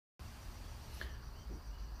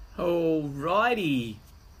Alrighty,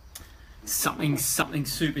 something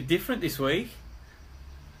super different this week.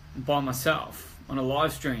 By myself on a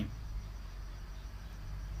live stream.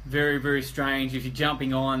 Very strange. If you're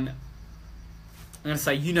jumping on, I'm gonna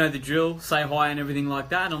say you know the drill. Say hi and everything like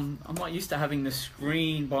that. I'm not used to having the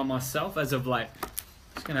screen by myself as of late.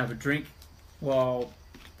 Just gonna have a drink while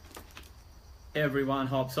everyone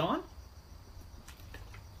hops on.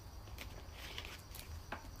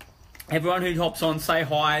 Everyone who hops on, say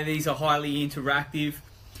hi. These are highly interactive.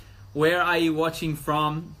 Where are you watching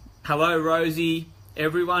from? Hello, Rosie.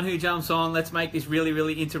 Everyone who jumps on, let's make this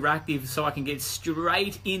really interactive so I can get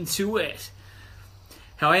straight into it.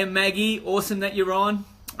 How are you, Maggie? Awesome that you're on.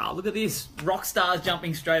 Oh, look at this. Rock stars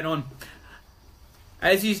jumping straight on.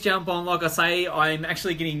 As you jump on, like I say, I'm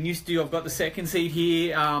actually getting used to, I've got the second seat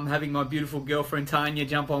here, having my beautiful girlfriend Tanya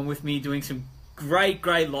jump on with me, doing some great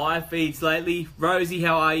live feeds lately. Rosie,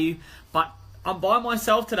 how are you? But I'm by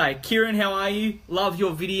myself today. Kieran, how are you? Love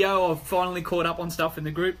your video. I've finally caught up on stuff in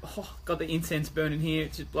the group. Oh, got the incense burning here.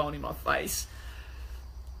 It's just blowing in my face.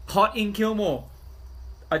 Hot in Kilmore.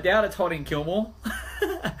 I doubt it's hot in Kilmore.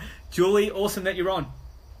 Julie, awesome that you're on.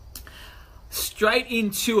 Straight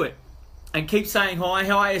into it. And keep saying hi.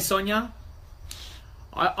 How are you, Sonia?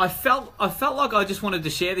 I felt like I just wanted to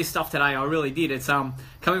share this stuff today. I really did. It's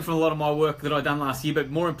coming from a lot of my work that I've done last year,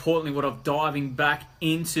 but more importantly, what I'm diving back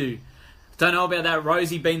into. Don't know about that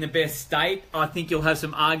Rosie being the best state. I think you'll have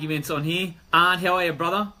some arguments on here. Aunt, how are you,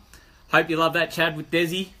 brother? Hope you love that chat with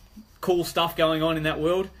Desi. Cool stuff going on in that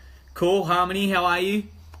world. Cool. Harmony, how are you?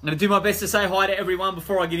 I'm going to do my best to say hi to everyone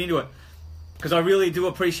before I get into it, because I really do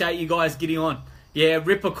appreciate you guys getting on. Yeah,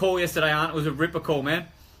 ripper call yesterday, Aunt. It was a ripper call, man.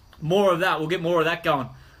 More of that. We'll get more of that going.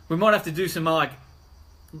 We might have to do some like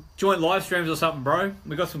joint live streams or something, bro.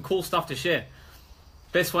 We've got some cool stuff to share.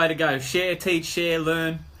 Best way to go. Share, teach, share,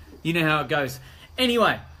 learn. You know how it goes.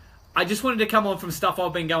 Anyway, I just wanted to come on from stuff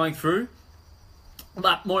I've been going through.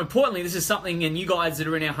 But more importantly, this is something, and you guys that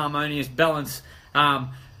are in our Harmonious Balance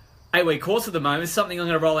 8-week course at the moment, is something I'm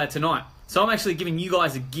going to roll out tonight. So I'm actually giving you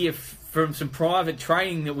guys a gift from some private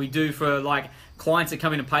training that we do for like clients that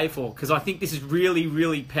come in and pay for, because I think this is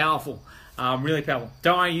really powerful. Really powerful.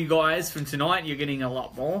 Don't worry, you guys, from tonight you're getting a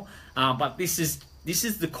lot more. But this is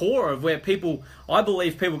the core of where I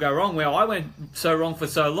believe people go wrong, where I went so wrong for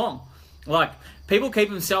so long. Like, people keep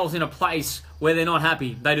themselves in a place where they're not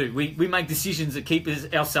happy. They do. We make decisions that keep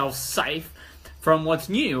ourselves safe from what's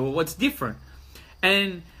new or what's different.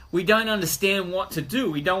 And we don't understand what to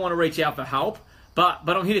do. We don't want to reach out for help. But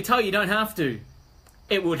I'm here to tell you, you don't have to.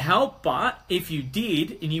 It would help, but if you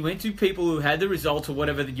did, and you went to people who had the results or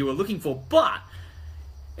whatever that you were looking for, but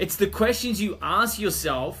it's the questions you ask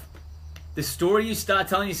yourself, the story you start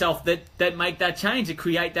telling yourself that make that change, that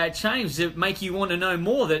create that change, that make you want to know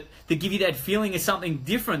more, that give you that feeling of something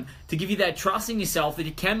different, to give you that trust in yourself that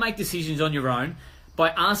you can make decisions on your own by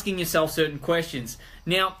asking yourself certain questions.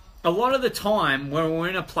 Now, a lot of the time when we're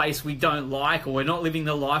in a place we don't like, or we're not living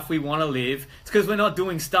the life we want to live, it's because we're not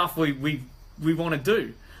doing stuff we want to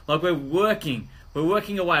do. Like, we're working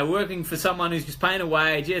away, working for someone who's just paying a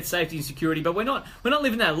wage, yeah, it's safety and security, but we're not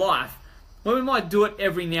living that life. Well, we might do it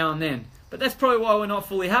every now and then, but that's probably why we're not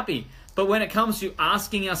fully happy. But when it comes to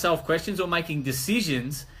asking ourselves questions or making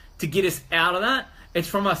decisions to get us out of that, it's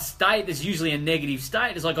from a state that's usually a negative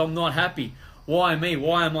state. It's like, I'm not happy. Why me?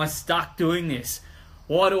 Why am I stuck doing this?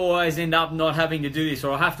 Why do I always end up not having to do this?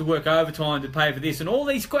 Or I have to work overtime to pay for this? And all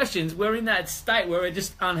these questions, we're in that state where we're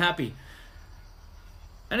just unhappy.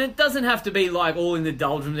 And it doesn't have to be like all in the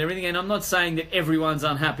doldrums and everything. And I'm not saying that everyone's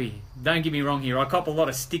unhappy. Don't get me wrong here. I cop a lot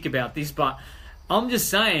of stick about this. But I'm just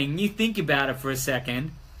saying, you think about it for a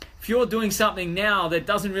second. If you're doing something now that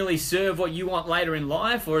doesn't really serve what you want later in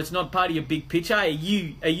life, or it's not part of your big picture, are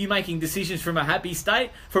you making decisions from a happy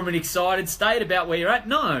state, from an excited state about where you're at?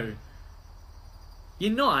 No.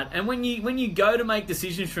 You're not. And when you go to make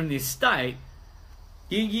decisions from this state,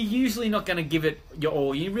 you're usually not going to give it your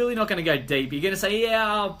all. You're really not going to go deep. You're going to say,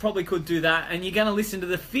 yeah, I probably could do that. And you're going to listen to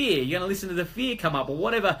the fear. You're going to listen to the fear come up, or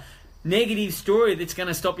whatever negative story that's going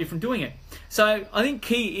to stop you from doing it. So I think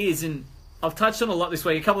key is, and I've touched on a lot this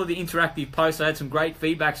week, a couple of the interactive posts, I had some great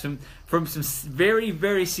feedbacks from some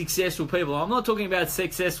very successful people. I'm not talking about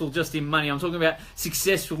successful just in money. I'm talking about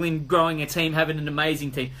successful in growing a team, having an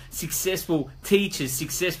amazing team, successful teachers,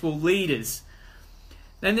 successful leaders.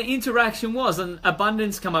 And the interaction was, and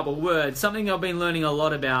abundance come up, a word, something I've been learning a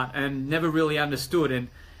lot about and never really understood. And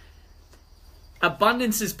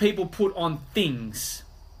abundance is people put on things.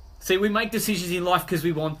 See, we make decisions in life because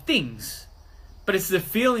we want things. But it's the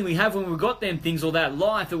feeling we have when we've got them things, or that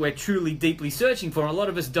life that we're truly deeply searching for. And a lot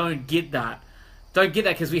of us don't get that. Don't get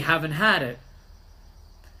that because we haven't had it.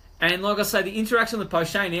 And like I say, the interaction with the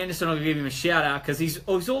post, Shane Anderson, I'll give him a shout out because he's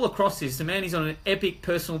all across this. The man, he's on an epic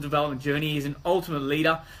personal development journey. He's an ultimate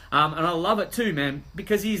leader. And I love it too, man,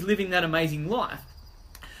 because he's living that amazing life.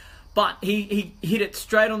 But he hit it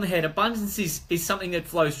straight on the head. Abundance is something that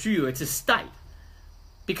flows through you. It's a state.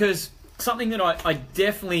 Because something that I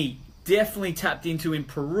definitely tapped into in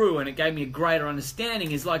Peru, and it gave me a greater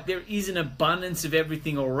understanding, is like there is an abundance of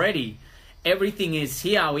everything already. Everything is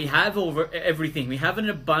here. We have everything. We have an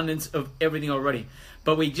abundance of everything already.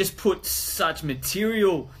 But we just put such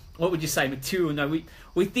material, what would you say, material? No,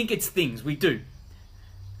 we think it's things. We do.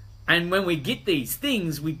 And when we get these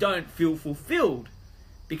things, we don't feel fulfilled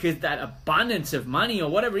because that abundance of money or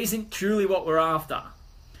whatever isn't truly what we're after.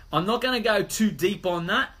 I'm not going to go too deep on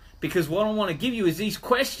that because what I want to give you is these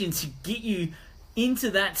questions to get you into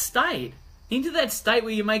that state where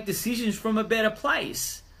you make decisions from a better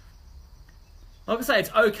place. Like I say,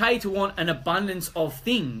 it's okay to want an abundance of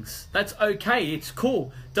things. That's okay. It's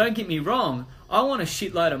cool. Don't get me wrong. I want a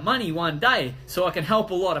shitload of money one day so I can help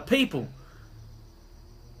a lot of people.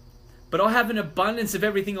 But I have an abundance of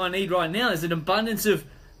everything I need right now. There's an abundance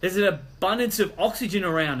of oxygen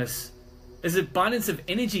around us. There's an abundance of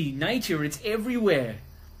energy, nature. It's everywhere.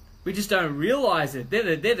 We just don't realize it.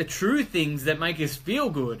 They're the true things that make us feel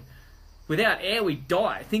good. Without air, we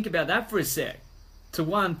die. Think about that for a sec. To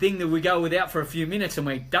one thing that we go without for a few minutes and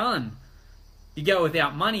we're done. You go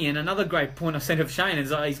without money, and another great point I sent of Shane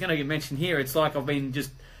is he's going to get mentioned here. It's like I've been just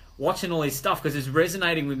watching all this stuff because it's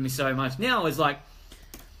resonating with me so much now. Is like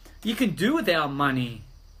you can do without money.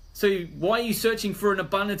 So why are you searching for an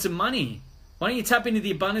abundance of money? Why don't you tap into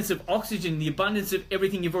the abundance of oxygen, the abundance of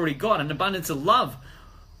everything you've already got, an abundance of love?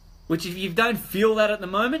 Which if you don't feel that at the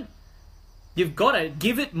moment, you've got to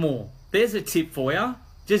give it more. There's a tip for you.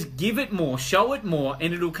 Just give it more, show it more,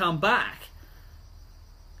 and it'll come back.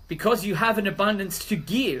 Because you have an abundance to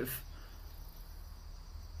give.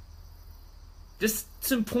 Just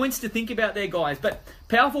some points to think about there, guys. But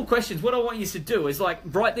powerful questions. What I want you to do is like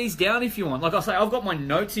write these down if you want. Like I say, I've got my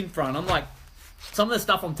notes in front. I'm like, some of the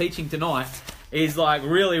stuff I'm teaching tonight is like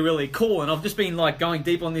really, really cool. And I've just been like going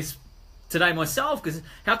deep on this today myself, because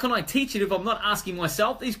how can I teach it if I'm not asking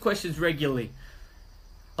myself these questions regularly?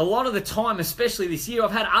 A lot of the time, especially this year,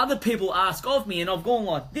 I've had other people ask of me and I've gone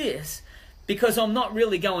like this because I'm not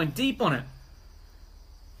really going deep on it.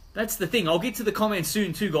 That's the thing. I'll get to the comments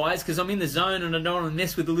soon too, guys, because I'm in the zone and I don't want to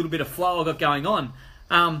mess with a little bit of flow I've got going on.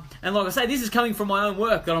 And like I say, this is coming from my own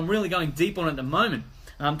work that I'm really going deep on at the moment.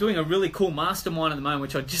 I'm doing a really cool mastermind at the moment,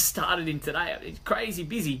 which I just started in today. It's crazy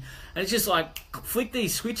busy. And it's just like, flick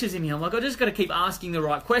these switches in me. I'm like, I just got to keep asking the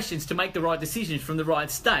right questions to make the right decisions from the right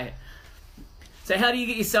state. So how do you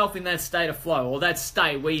get yourself in that state of flow, or that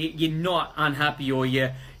state where you're not unhappy or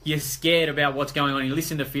you're scared about what's going on, you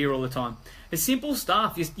listen to fear all the time? It's simple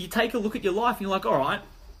stuff. You take a look at your life and you're like, all right,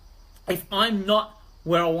 if I'm not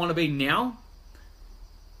where I want to be now,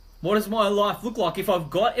 what does my life look like if I've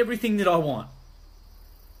got everything that I want?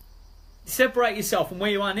 Separate yourself from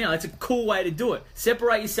where you are now. That's a cool way to do it.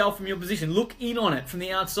 Separate yourself from your position. Look in on it from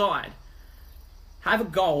the outside. Have a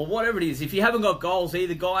goal, or whatever it is. If you haven't got goals,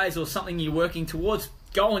 either guys or something you're working towards,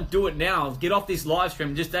 go and do it now. Get off this live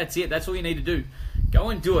stream. Just that's it. That's all you need to do.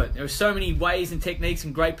 Go and do it. There are so many ways and techniques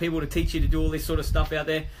and great people to teach you to do all this sort of stuff out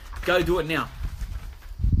there. Go do it now.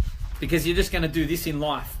 Because you're just going to do this in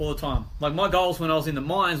life all the time. Like my goals when I was in the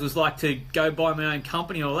mines was like to go buy my own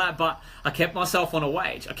company and all that, but I kept myself on a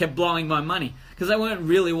wage. I kept blowing my money because they weren't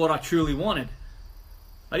really what I truly wanted.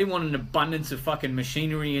 I didn't want an abundance of fucking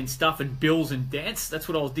machinery and stuff and bills and debts. That's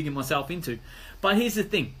what I was digging myself into. But here's the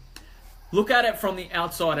thing. Look at it from the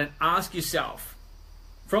outside and ask yourself.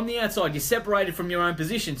 From the outside, you're separated from your own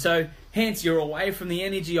position. So hence you're away from the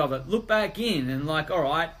energy of it. Look back in and like, all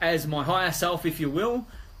right, as my higher self, if you will,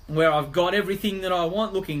 where I've got everything that I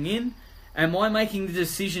want looking in, am I making the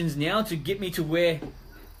decisions now to get me to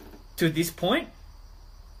this point?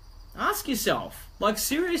 Ask yourself. Like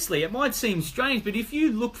seriously, it might seem strange, but if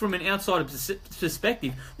you look from an outsider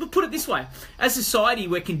perspective, put it this way. As society,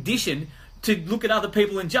 we're conditioned to look at other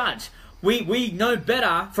people and judge. We know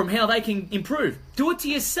better from how they can improve. Do it to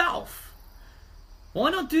yourself.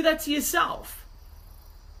 Why not do that to yourself?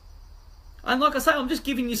 And like I say, I'm just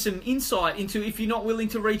giving you some insight into if you're not willing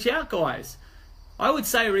to reach out, guys. I would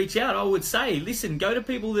say reach out. I would say, listen, go to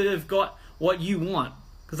people that have got what you want,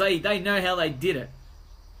 because they know how they did it.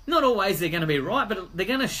 Not always they're going to be right, but they're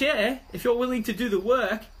going to share. If you're willing to do the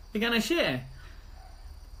work, they're going to share.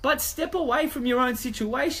 But step away from your own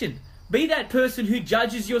situation. Be that person who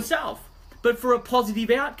judges yourself, but for a positive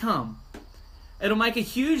outcome. It'll make a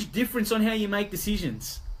huge difference on how you make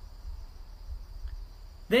decisions.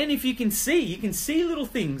 Then if you can see little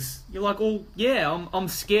things. You're like, oh yeah, I'm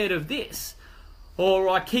scared of this. Or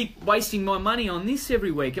I keep wasting my money on this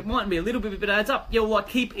every week. It might be a little bit, but it adds up. You'll like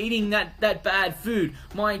keep eating that bad food.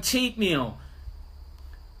 My cheat meal.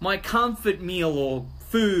 My comfort meal or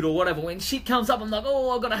food or whatever. When shit comes up, I'm like,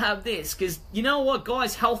 oh, I've got to have this. Because you know what,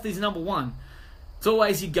 guys? Health is number one. It's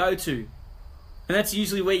always your go-to. And that's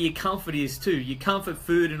usually where your comfort is too. Your comfort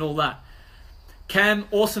food and all that. Cam,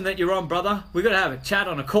 awesome that you're on, brother. We've got to have a chat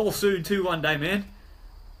on a call soon too one day, man.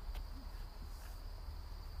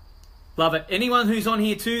 Love it. Anyone who's on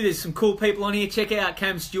here too, there's some cool people on here. Check out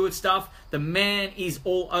Cam Stewart's stuff. The man is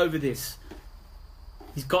all over this.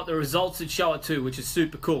 He's got the results that show it too, which is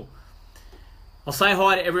super cool. I'll say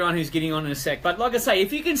hi to everyone who's getting on in a sec. But like I say,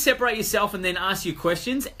 if you can separate yourself and then ask your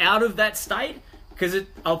questions out of that state, because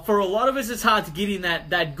for a lot of us, it's hard to get in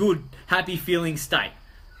that good, happy feeling state.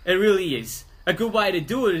 It really is. A good way to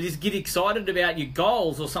do it is get excited about your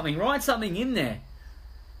goals or something. Write something in there.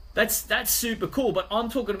 That's super cool. But I'm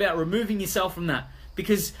talking about removing yourself from that.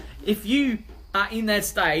 Because if you are in that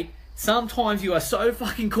state, sometimes you are so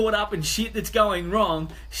fucking caught up in shit that's going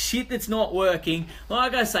wrong, shit that's not working.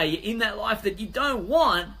 Like I say, you're in that life that you don't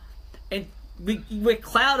want, and we're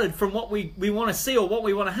clouded from what we want to see or what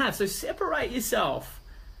we want to have. So separate yourself.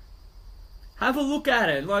 Have a look at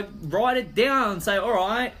it. Like, write it down. Say, all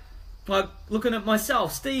right. Like, looking at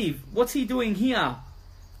myself, Steve, what's he doing here?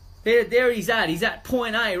 There he's at. He's at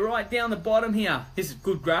point A, right down the bottom here. This is a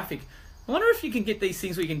good graphic. I wonder if you can get these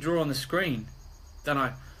things where you can draw on the screen. Don't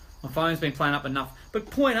know. My phone's been playing up enough. But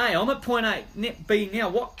point A, I'm at point A, net B now.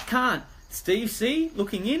 What can't Steve see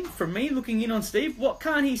looking in from me, looking in on Steve? What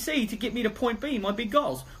can't he see to get me to point B, my big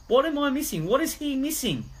goals? What am I missing? What is he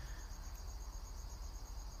missing?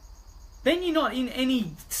 Then you're not in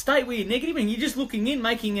any state where you're negative and you're just looking in,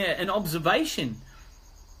 making an observation.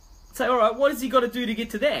 Say, all right, what has he got to do to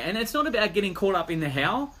get to there? And it's not about getting caught up in the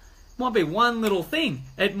how. It might be one little thing.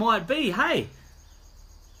 It might be, hey,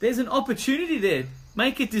 there's an opportunity there.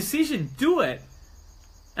 Make a decision. Do it.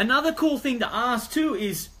 Another cool thing to ask too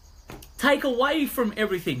is take away from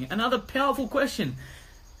everything. Another powerful question.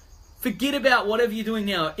 Forget about whatever you're doing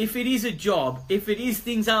now. If it is a job, if it is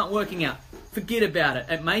things aren't working out, forget about it.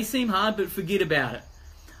 It may seem hard, but forget about it.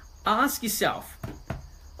 Ask yourself,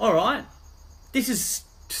 all right, this is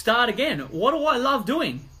start again. What do I love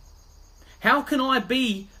doing? How can I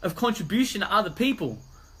be of contribution to other people?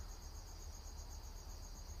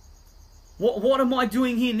 What am I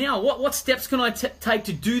doing here now? What steps can I take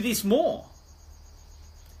to do this more?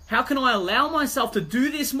 How can I allow myself to do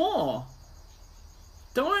this more?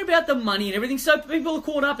 Don't worry about the money and everything. So people are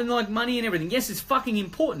caught up in like money and everything. Yes, it's fucking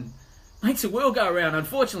important. Makes the world go around,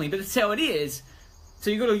 unfortunately, but it's how it is. So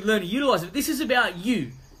you've got to learn to utilize it. This is about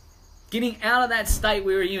you. Getting out of that state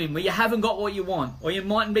where you're in, where you haven't got what you want, or you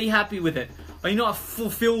mightn't be happy with it, or you're not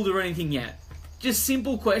fulfilled or anything yet. Just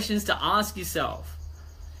simple questions to ask yourself.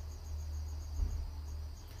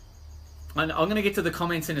 And I'm going to get to the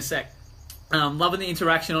comments in a sec. Loving the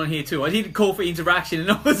interaction on here too. I did call for interaction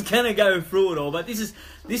and I was going to go through it all, but this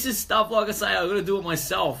is stuff, like I say, I've got to do it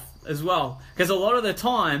myself as well. Because a lot of the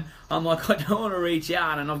time, I'm like, I don't want to reach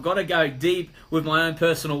out and I've got to go deep with my own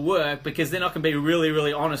personal work, because then I can be really,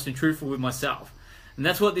 really honest and truthful with myself. And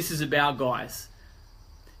that's what this is about, guys.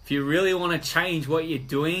 If you really want to change what you're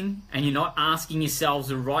doing and you're not asking yourselves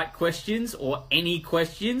the right questions or any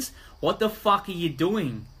questions, what the fuck are you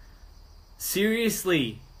doing?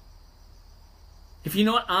 Seriously. If you're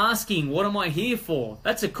not asking, what am I here for?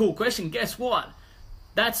 That's a cool question. Guess what?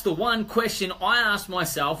 That's the one question I asked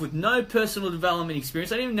myself with no personal development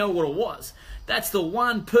experience. I didn't even know what it was. That's the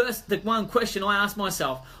one question I asked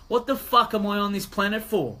myself. What the fuck am I on this planet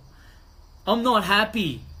for? I'm not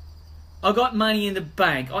happy. I got money in the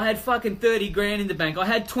bank. I had fucking 30 grand in the bank. I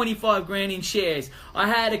had 25 grand in shares. I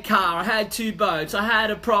had a car. I had 2 boats. I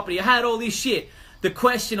had a property. I had all this shit. The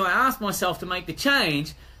question I asked myself to make the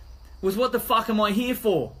change was, what the fuck am I here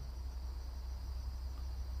for?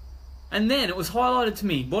 And then it was highlighted to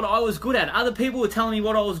me what I was good at. Other people were telling me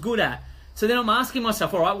what I was good at. So then I'm asking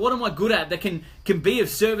myself, all right, what am I good at that can be of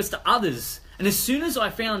service to others? And as soon as I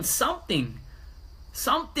found something,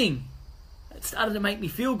 it started to make me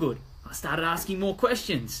feel good. I started asking more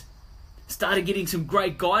questions. Started getting some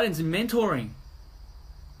great guidance and mentoring.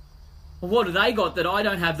 Well, what do they got that I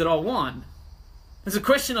don't have that I want? There's a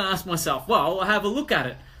question I asked myself. Well, I have a look at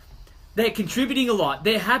it. They're contributing a lot.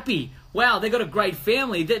 They're happy. Wow, they've got a great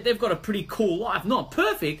family. They've got a pretty cool life. Not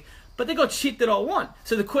perfect, but they've got shit that I want.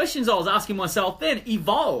 So the questions I was asking myself then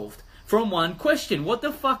evolved from one question. What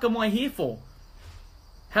the fuck am I here for?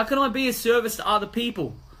 How can I be of service to other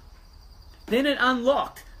people? Then it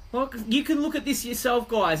unlocked Well, you can look at this yourself,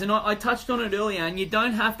 guys, and I touched on it earlier, and you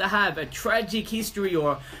don't have to have a tragic history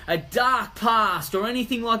or a dark past or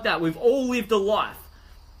anything like that. We've all lived a life.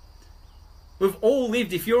 We've all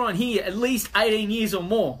lived, if you're on here, at least 18 years or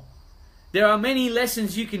more. There are many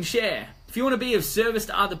lessons you can share. If you want to be of service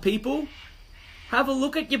to other people, have a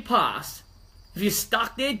look at your past. If you're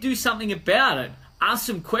stuck there, do something about it. Ask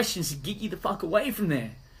some questions to get you the fuck away from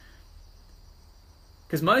there.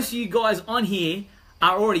 Because most of you guys on here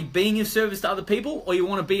are already being of service to other people, or you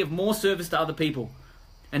want to be of more service to other people.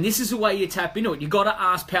 And this is the way you tap into it. You've got to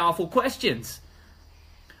ask powerful questions.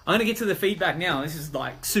 I'm going to get to the feedback now. This is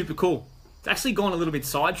like super cool. It's actually gone a little bit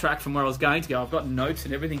sidetracked from where I was going to go. I've got notes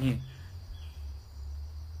and everything here.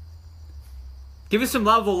 Give us some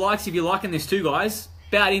love or likes if you're liking this too, guys.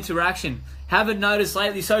 About interaction. Haven't noticed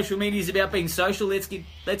lately social media is about being social. Let's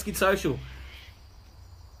get social.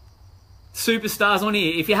 Superstars on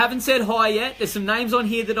here. If you haven't said hi yet, there's some names on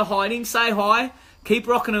here that are hiding. Say hi. Keep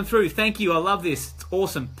rocking them through. Thank you. I love this. It's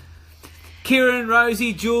awesome. Kieran,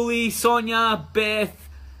 Rosie, Julie, Sonia, Beth.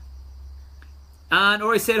 And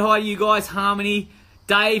already said hi to you guys. Harmony.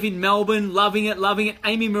 Dave in Melbourne. Loving it. Loving it.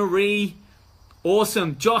 Amy Marie.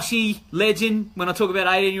 Awesome. Joshy, legend. When I talk about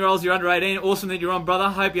 18-year-olds, you're under 18. Awesome that you're on, brother.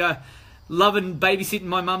 Hope you're loving babysitting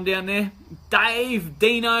my mum down there. Dave,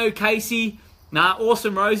 Dino, Casey. Nah,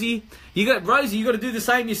 awesome, Rosie. Rosie, you got to do the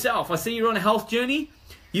same yourself. I see you're on a health journey.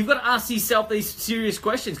 You've got to ask yourself these serious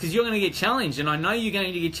questions because you're going to get challenged, and I know you're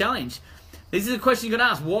going to get challenged. These are the questions you're going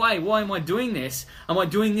to ask. Why? Why am I doing this? Am I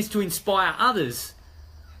doing this to inspire others?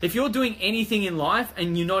 If you're doing anything in life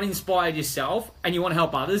and you're not inspired yourself and you want to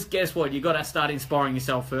help others, guess what? You've got to start inspiring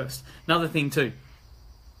yourself first. Another thing too.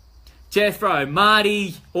 Jethro,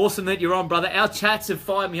 Marty, awesome that you're on, brother. Our chats have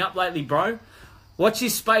fired me up lately, bro. Watch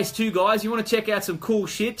this space too, guys. You want to check out some cool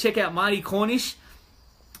shit, check out Marty Cornish,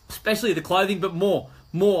 especially the clothing, but more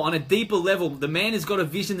on a deeper level. The man has got a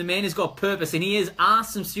vision, the man has got purpose, and he has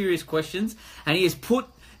asked some serious questions, and he has put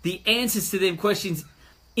the answers to them questions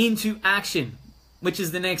into action, which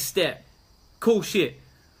is the next step. Cool shit.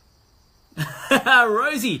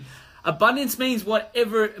 Rosie, abundance means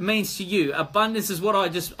whatever it means to you. Abundance is what I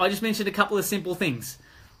just mentioned a couple of simple things.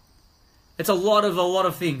 It's a lot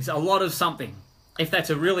of things, a lot of something. If that's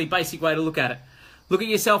a really basic way to look at it. Look at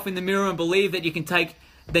yourself in the mirror and believe that you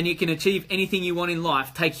can achieve anything you want in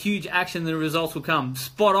life. Take huge action and the results will come.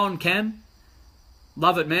 Spot on, Cam.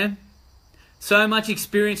 Love it, man. So much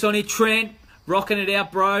experience on it. Trent, rocking it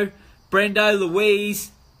out, bro. Brendo,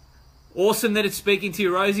 Louise. Awesome that it's speaking to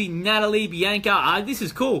you, Rosie. Natalie, Bianca. This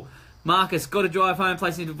is cool. Marcus, got to drive home,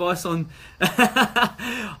 placing a device on.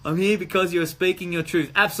 I'm here because you're speaking your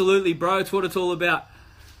truth. Absolutely, bro. It's what it's all about.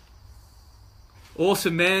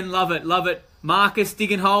 Awesome, man. Love it. Love it. Marcus,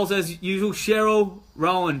 digging holes as usual. Cheryl,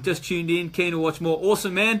 Rowan, just tuned in. Keen to watch more.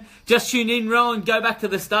 Awesome, man. Just tuned in, Rowan. Go back to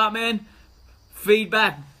the start, man.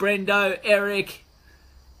 Feedback, Brendo, Eric.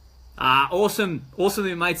 Awesome.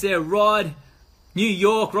 Awesome, mates there. Rod, New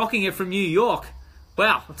York, rocking it from New York.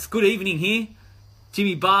 Wow, it's good evening here.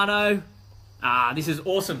 Jimmy Barno. This is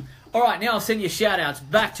awesome. All right, now I'll send you shout-outs.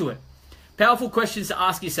 Back to it. Powerful questions to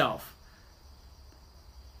ask yourself.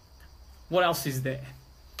 What else is there?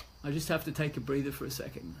 I just have to take a breather for a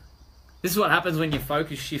second. This is what happens when your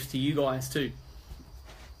focus shifts to you guys too.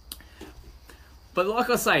 But like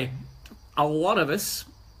I say, a lot of us,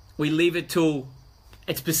 we leave it till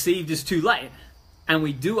it's perceived as too late. And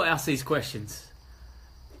we do ask these questions.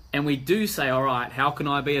 And we do say, all right, how can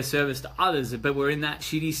I be of service to others? But we're in that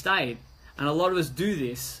shitty state. And a lot of us do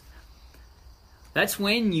this. That's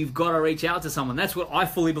when you've got to reach out to someone. That's what I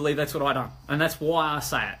fully believe. That's what I done. And that's why I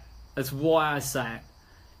say it. That's why I say it.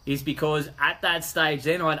 Is because at that stage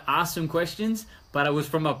then I'd ask some questions, but it was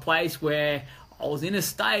from a place where I was in a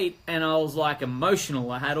state and I was like emotional.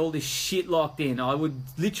 I had all this shit locked in. I would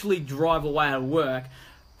literally drive away at work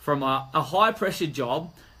from a high pressure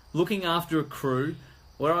job, looking after a crew,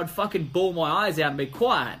 where I'd fucking bawl my eyes out and be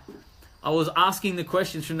quiet. I was asking the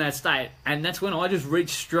questions from that state, and that's when I just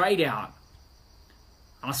reached straight out.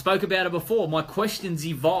 I spoke about it before. My questions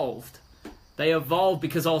evolved. They evolved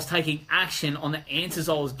because I was taking action on the answers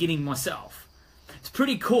I was getting myself. It's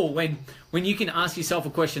pretty cool when you can ask yourself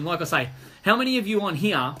a question. Like I say, how many of you on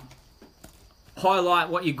here highlight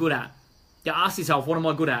what you're good at? You ask yourself, what am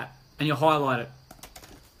I good at? And you highlight it.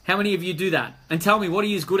 How many of you do that? And tell me, what are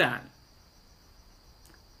you good at?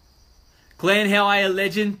 Glenn, how are you,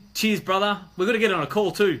 legend? Cheers, brother. We've got to get on a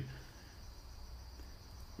call too.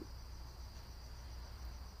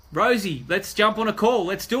 Rosie, let's jump on a call.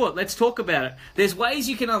 Let's do it. Let's talk about it. There's ways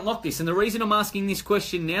you can unlock this. And the reason I'm asking this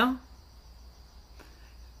question now,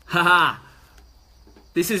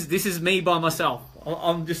 this is me by myself.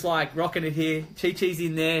 I'm just like rocking it here. Chi-Chi's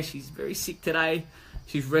in there. She's very sick today.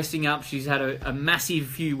 She's resting up. She's had a massive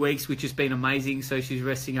few weeks, which has been amazing. So she's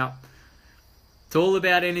resting up. It's all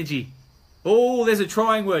about energy. Oh, there's a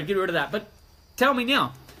trying word. Get rid of that. But tell me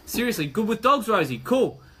now. Seriously, good with dogs, Rosie.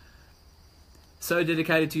 Cool. So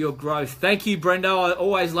dedicated to your growth. Thank you, Brendo. I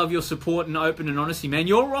always love your support and open and honesty, man.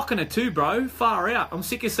 You're rocking it too, bro. Far out. I'm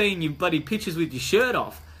sick of seeing you bloody pictures with your shirt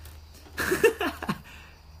off.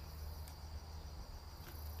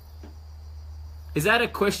 Is that a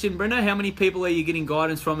question, Brendo? How many people are you getting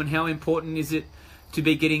guidance from, and how important is it to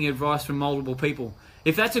be getting advice from multiple people?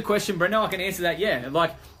 If that's a question, Brendo, I can answer that, yeah.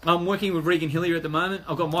 Like, I'm working with Regan Hillier at the moment.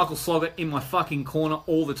 I've got Michael Sloggett in my fucking corner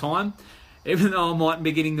all the time. Even though I mightn't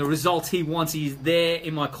be getting the results he wants, he's there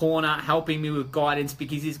in my corner helping me with guidance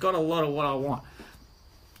because he's got a lot of what I want.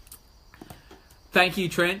 Thank you,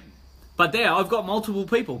 Trent. But there, I've got multiple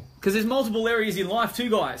people. Because there's multiple areas in life too,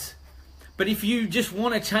 guys. But if you just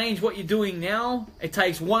want to change what you're doing now, it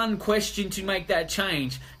takes one question to make that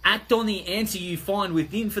change. Act on the answer you find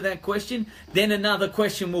within for that question, then another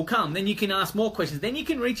question will come. Then you can ask more questions. Then you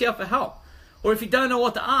can reach out for help. Or if you don't know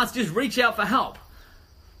what to ask, just reach out for help.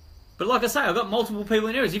 But like I say, I've got multiple people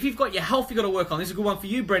in areas. If you've got your health you've got to work on, this is a good one for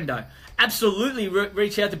you, Brendo. Absolutely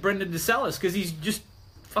reach out to Brendan DeSalis because he's just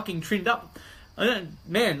fucking trimmed up.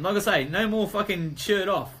 Man, like I say, no more fucking shirt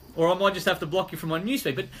off. Or I might just have to block you from my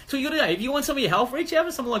newsfeed. But so you got to do. If you want some of your health, reach out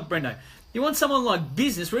to someone like Brendo. You want someone like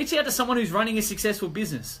business, reach out to someone who's running a successful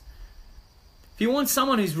business. If you want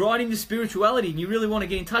someone who's right into spirituality and you really want to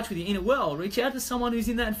get in touch with your inner world, reach out to someone who's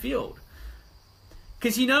in that field.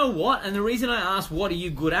 Because you know what? And the reason I ask, what are you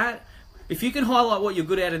good at? If you can highlight what you're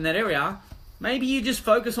good at in that area, maybe you just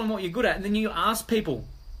focus on what you're good at and then you ask people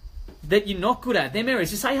that you're not good at them areas.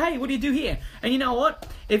 Just say, hey, what do you do here? And you know what?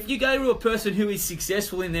 If you go to a person who is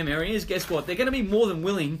successful in them areas, guess what? They're going to be more than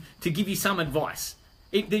willing to give you some advice.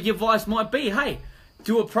 The advice might be, hey,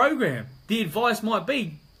 do a program. The advice might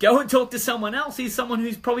be, go and talk to someone else. Here's someone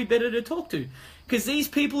who's probably better to talk to. Because these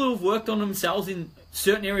people who have worked on themselves in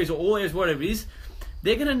certain areas or all areas, whatever it is,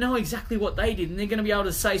 they're going to know exactly what they did, and they're going to be able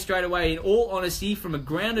to say straight away, in all honesty, from a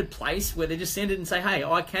grounded place where they just send it and say, hey,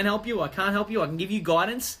 I can help you, I can't help you, I can give you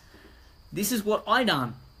guidance. This is what I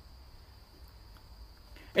done.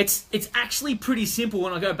 It's actually pretty simple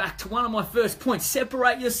when I go back to one of my first points.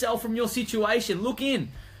 Separate yourself from your situation. Look in.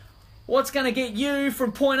 What's going to get you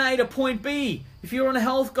from point A to point B? If you're on a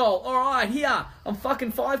health goal, all right, here, I'm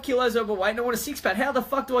fucking 5 kilos overweight and I want a six-pack. How the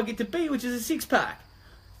fuck do I get to B, which is a six-pack?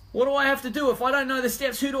 What do I have to do? If I don't know the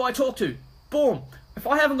steps, who do I talk to? Boom. If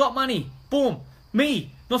I haven't got money, boom.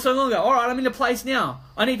 Me. Not so long ago. All right, I'm in a place now.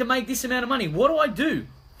 I need to make this amount of money. What do I do?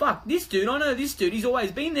 Fuck, this dude, I know this dude. He's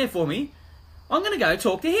always been there for me. I'm going to go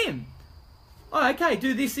talk to him. Oh, okay,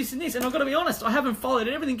 do this, this, and this. And I've got to be honest, I haven't followed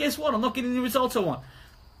everything. Guess what? I'm not getting the results I want.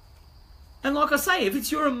 And like I say, if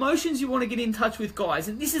it's your emotions you want to get in touch with, guys,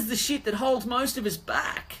 and this is the shit that holds most of us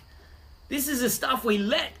back. This is the stuff we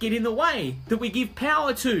let get in the way, that we give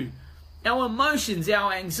power to. Our emotions,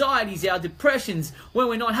 our anxieties, our depressions, when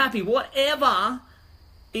we're not happy, whatever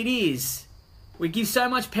it is. We give so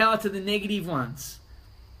much power to the negative ones.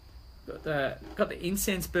 Got the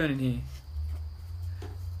incense burning here.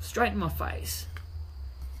 Straight in my face.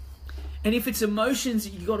 And if it's emotions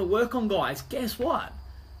that you got to work on, guys, guess what?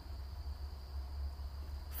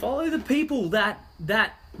 Follow the people that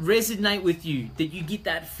resonate with you, that you get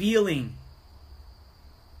that feeling.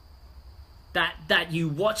 That you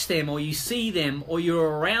watch them or you see them or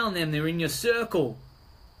you're around them, they're in your circle.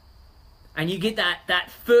 And you get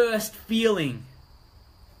that first feeling.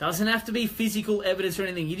 Doesn't have to be physical evidence or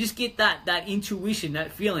anything. You just get that intuition,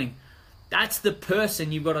 that feeling. That's the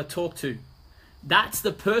person you've got to talk to. That's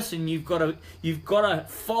the person you've got to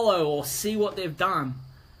follow or see what they've done.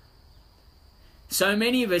 So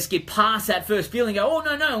many of us get past that first feeling, go, oh,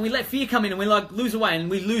 no, and we let fear come in and we lose away and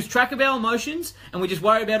we lose track of our emotions and we just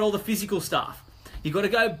worry about all the physical stuff. You've got to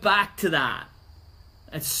go back to that.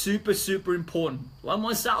 It's super, super important. Like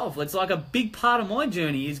myself, it's like a big part of my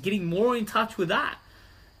journey is getting more in touch with that.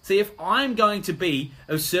 See, if I'm going to be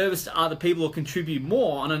of service to other people or contribute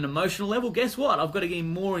more on an emotional level, guess what? I've got to get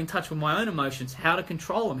more in touch with my own emotions, how to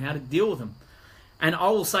control them, how to deal with them. And I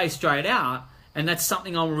will say straight out, and that's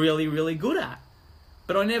something I'm really, really good at.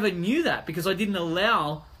 But I never knew that because I didn't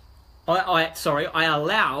allow, I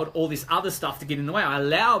allowed all this other stuff to get in the way. I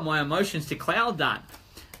allowed my emotions to cloud that.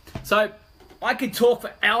 So I could talk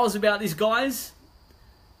for hours about this, guys.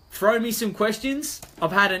 Throw me some questions.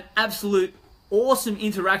 I've had an absolute awesome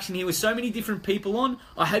interaction here with so many different people on.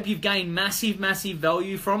 I hope you've gained massive, massive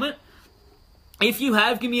value from it. If you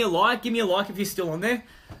have, give me a like. Give me a like if you're still on there.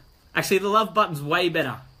 Actually, the love button's way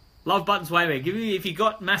better. Love buttons way there. Give me if you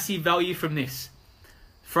got massive value from this.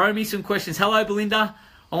 Throw me some questions. Hello, Belinda.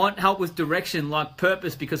 I want help with direction, like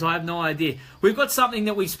purpose, because I have no idea. We've got something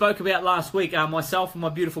that we spoke about last week, myself and my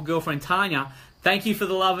beautiful girlfriend, Tanya. Thank you for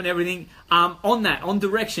the love and everything. On that, on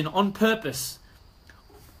direction, on purpose.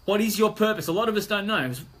 What is your purpose? A lot of us don't know.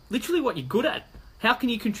 It's literally what you're good at. How can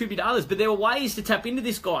you contribute to others? But there are ways to tap into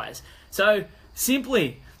this, guys. So,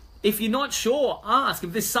 simply, if you're not sure, ask.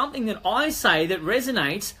 If there's something that I say that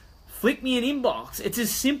resonates, flick me an inbox. It's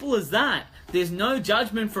as simple as that. There's no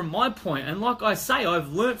judgment from my point. And like I say,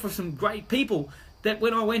 I've learnt from some great people that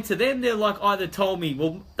when I went to them, they're like either told me,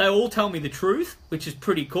 well, they all tell me the truth, which is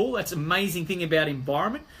pretty cool. That's an amazing thing about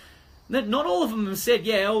environment. That not all of them have said,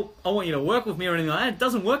 yeah, I want you to work with me or anything like that. It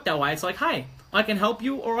doesn't work that way. It's like, hey, I can help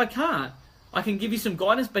you or I can't. I can give you some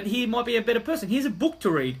guidance, but here might be a better person. Here's a book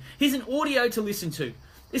to read. Here's an audio to listen to.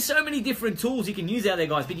 There's so many different tools you can use out there,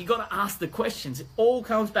 guys, but you've got to ask the questions. It all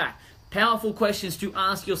comes back. Powerful questions to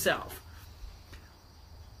ask yourself.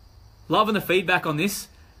 Loving the feedback on this.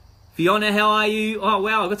 Fiona, how are you? Oh,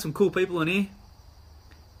 wow, I've got some cool people on here.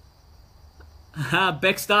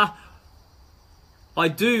 Baxter. I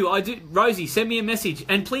do. Rosie, send me a message.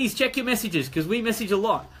 And please check your messages, because we message a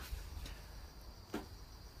lot.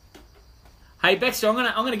 Hey, Baxter, I'm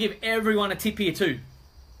gonna give everyone a tip here too.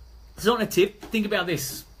 It's not a tip. Think about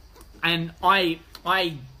this. And I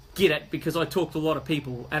get it because I talk to a lot of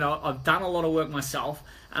people, and I've done a lot of work myself,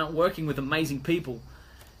 and I'm working with amazing people.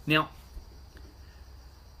 Now,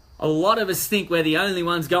 a lot of us think we're the only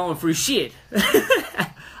ones going through shit.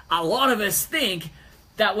 A lot of us think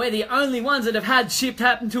that we're the only ones that have had shit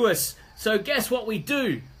happen to us. So guess what we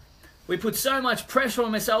do? We put so much pressure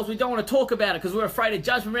on ourselves, we don't want to talk about it because we're afraid of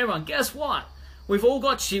judgment from everyone. Guess what? We've all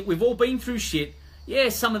got shit. We've all been through shit. Yeah,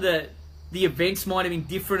 some of the events might have been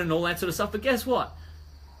different and all that sort of stuff, but guess what?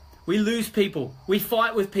 We lose people. We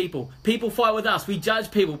fight with people. People fight with us. We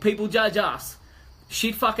judge people. People judge us.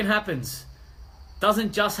 Shit fucking happens.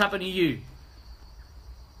 Doesn't just happen to you.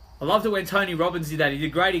 I loved it when Tony Robbins did that. He did a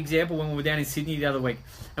great example when we were down in Sydney the other week.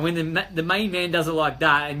 And when the main man does it like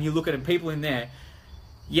that, and you look at the people in there,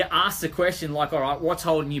 you ask the question like, all right, what's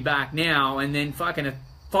holding you back now? And then fucking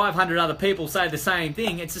 500 other people say the same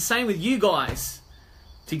thing. It's the same with you guys.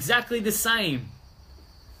 It's exactly the same.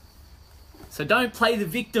 So don't play the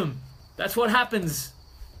victim. That's what happens.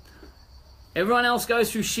 Everyone else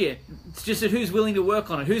goes through shit. It's just that who's willing to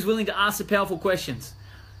work on it, who's willing to ask the powerful questions.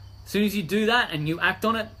 As soon as you do that and you act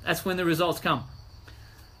on it, that's when the results come.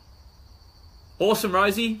 Awesome,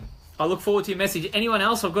 Rosie. I look forward to your message. Anyone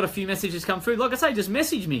else? I've got a few messages come through. Like I say, just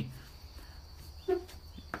message me.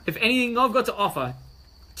 If anything I've got to offer,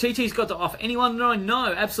 Chi-Chi's got to offer. Anyone that I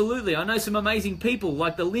know, absolutely. I know some amazing people,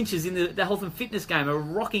 like the Lynches in the health and fitness game are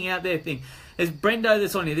rocking out their thing. There's Brendo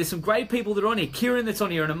that's on here. There's some great people that are on here. Kieran that's on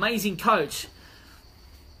here, an amazing coach.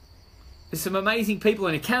 There's some amazing people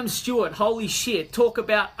in here. Cam Stewart, holy shit. Talk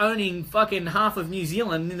about owning fucking half of New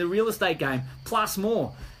Zealand in the real estate game, plus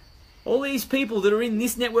more. All these people that are in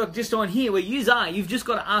this network just on here, where you are, you've just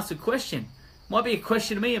got to ask a question. Might be a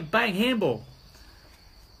question to me and bang, handball.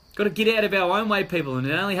 Got to get out of our own way, people, and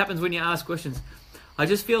it only happens when you ask questions. I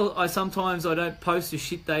just feel sometimes I don't post to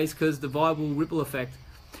shit days because the vibe will ripple effect.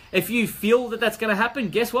 If you feel that that's going to happen,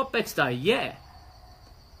 guess what, Baxter? Yeah.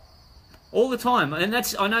 All the time. And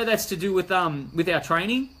I know that's to do with our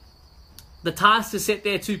training. The task is set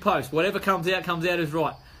there to post. Whatever comes out is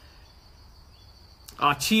right.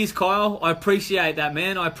 Cheers, Kyle. I appreciate that,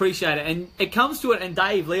 man. I appreciate it. And it comes to it, and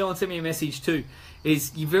Dave, Leon sent me a message too,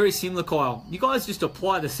 is you're very similar, Kyle. You guys just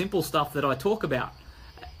apply the simple stuff that I talk about.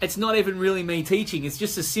 It's not even really me teaching. It's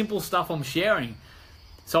just the simple stuff I'm sharing.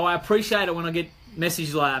 So I appreciate it when I get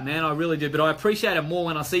messages like that, man. I really do. But I appreciate it more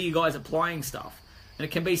when I see you guys applying stuff. And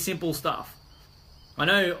it can be simple stuff. I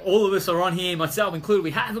know all of us are on here, myself included.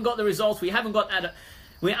 We haven't got the results. We haven't got that.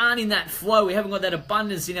 We aren't in that flow. We haven't got that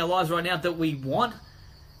abundance in our lives right now that we want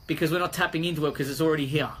because we're not tapping into it because it's already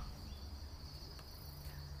here.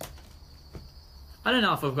 I don't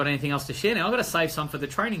know if I've got anything else to share now. I've got to save some for the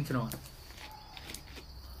training tonight.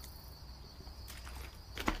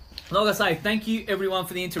 Like I say, thank you everyone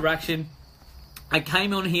for the interaction. I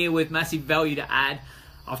came on here with massive value to add.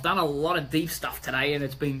 I've done a lot of deep stuff today and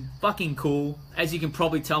it's been fucking cool. As you can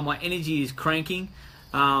probably tell, my energy is cranking.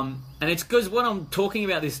 And it's because when I'm talking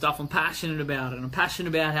about this stuff, I'm passionate about it. And I'm passionate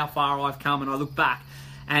about how far I've come, and I look back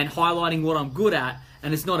and highlighting what I'm good at.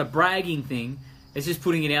 And it's not a bragging thing. It's just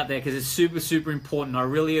putting it out there because it's super, super important. I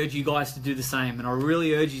really urge you guys to do the same. And I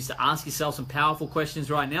really urge you to ask yourself some powerful questions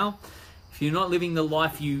right now. If you're not living the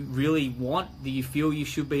life you really want, that you feel you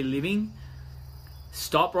should be living,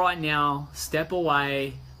 stop right now, step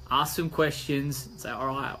away, ask some questions, say, all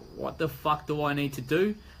right, what the fuck do I need to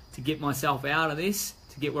do to get myself out of this,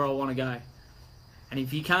 to get where I want to go? And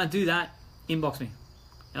if you can't do that, inbox me.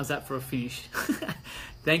 How's that for a finish?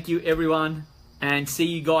 Thank you, everyone, and see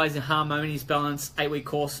you guys in Harmonious Balance 8-week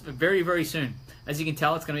course very, very soon. As you can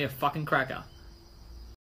tell, it's going to be a fucking cracker.